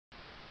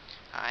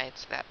Hi,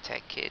 it's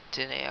ThatTechKid.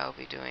 Today I'll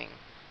be doing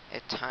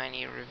a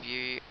tiny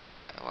review,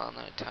 well,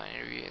 not a tiny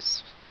review,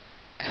 it's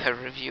a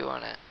review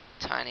on a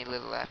tiny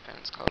little app, and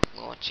it's called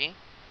Launchy.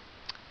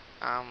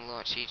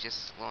 Launchy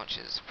just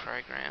launches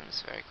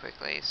programs very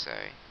quickly, so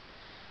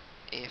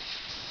if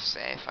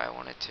I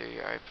wanted to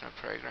open a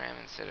program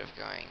instead of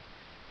going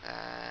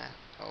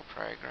all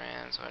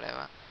programs,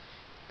 whatever,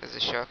 there's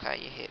a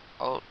shortcut. You hit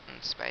Alt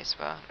and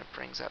Spacebar, and it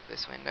brings up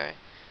this window.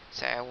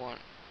 Say I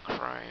want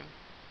Chrome,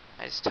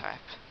 I just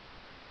type.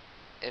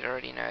 It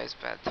already knows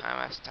by the time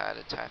I've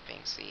started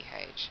typing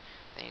CH,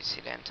 then you just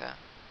hit enter,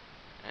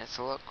 and it's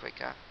a lot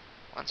quicker.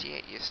 Once you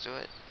get used to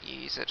it, you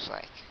use it for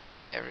like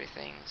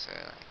everything, so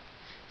like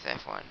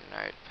F1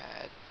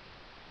 Notepad,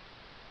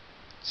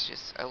 it's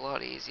just a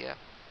lot easier.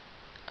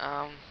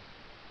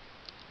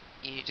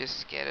 You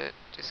just get it,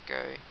 just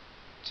go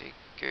to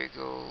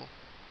Google,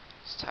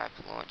 just type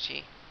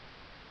Launchy,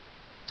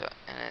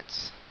 and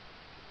it's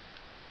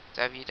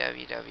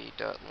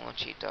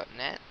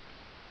www.launchy.net.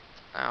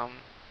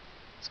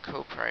 It's a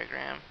cool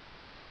program,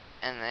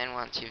 and then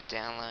once you've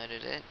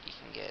downloaded it, you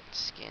can get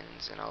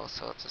skins and all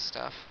sorts of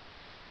stuff,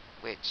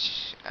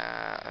 which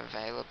are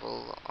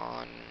available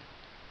on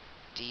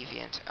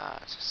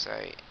DeviantArt.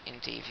 So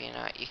in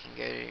DeviantArt, you can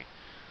go to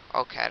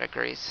all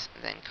categories,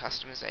 then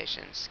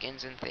customization,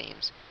 skins and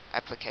themes,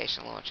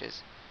 application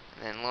launches,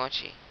 and then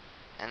Launchy,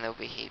 and there'll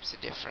be heaps of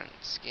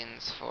different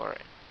skins for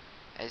it,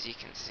 as you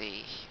can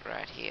see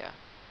right here.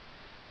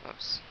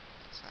 Whoops.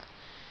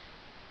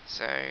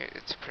 So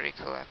it's a pretty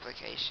cool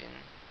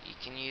application. You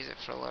can use it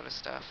for a lot of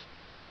stuff.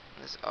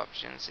 There's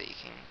options that you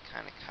can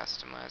kind of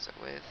customize it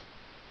with.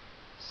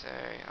 So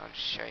I'll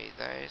just show you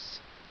those.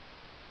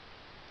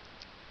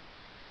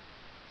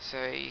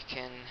 So you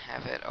can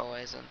have it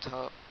always on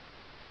top.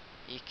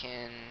 You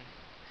can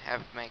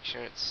make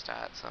sure it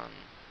starts on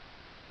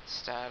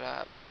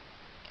startup.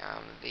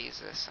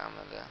 These are some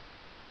of the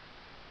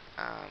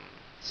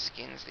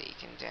skins that you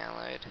can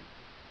download.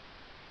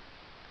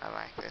 I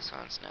like this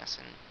one, it's nice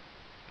and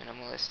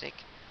minimalistic.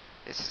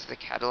 This is the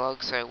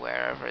catalog, so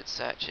wherever it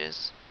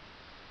searches,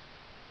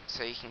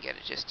 so you can get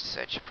it just to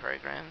search your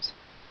programs.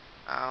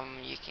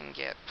 You can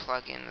get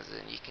plugins,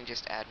 and you can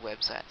just add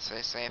websites.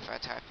 So say if I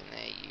type in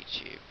there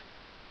YouTube,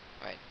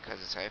 wait, because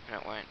it's open,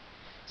 it won't.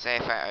 Say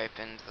if I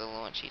opened the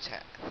Launchy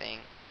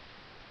thing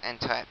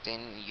and typed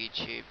in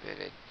YouTube,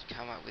 it'd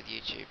come up with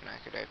YouTube, and I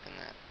could open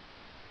that.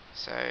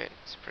 So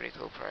it's a pretty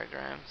cool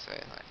program. So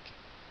like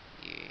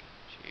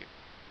YouTube,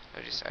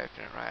 I'll just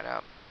open it right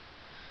up.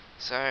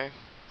 So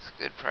it's a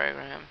good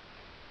program.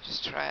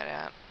 Just try it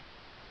out.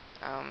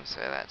 So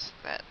that's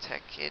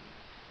ThatTechKid.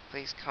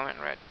 Please comment,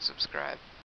 rate, and subscribe.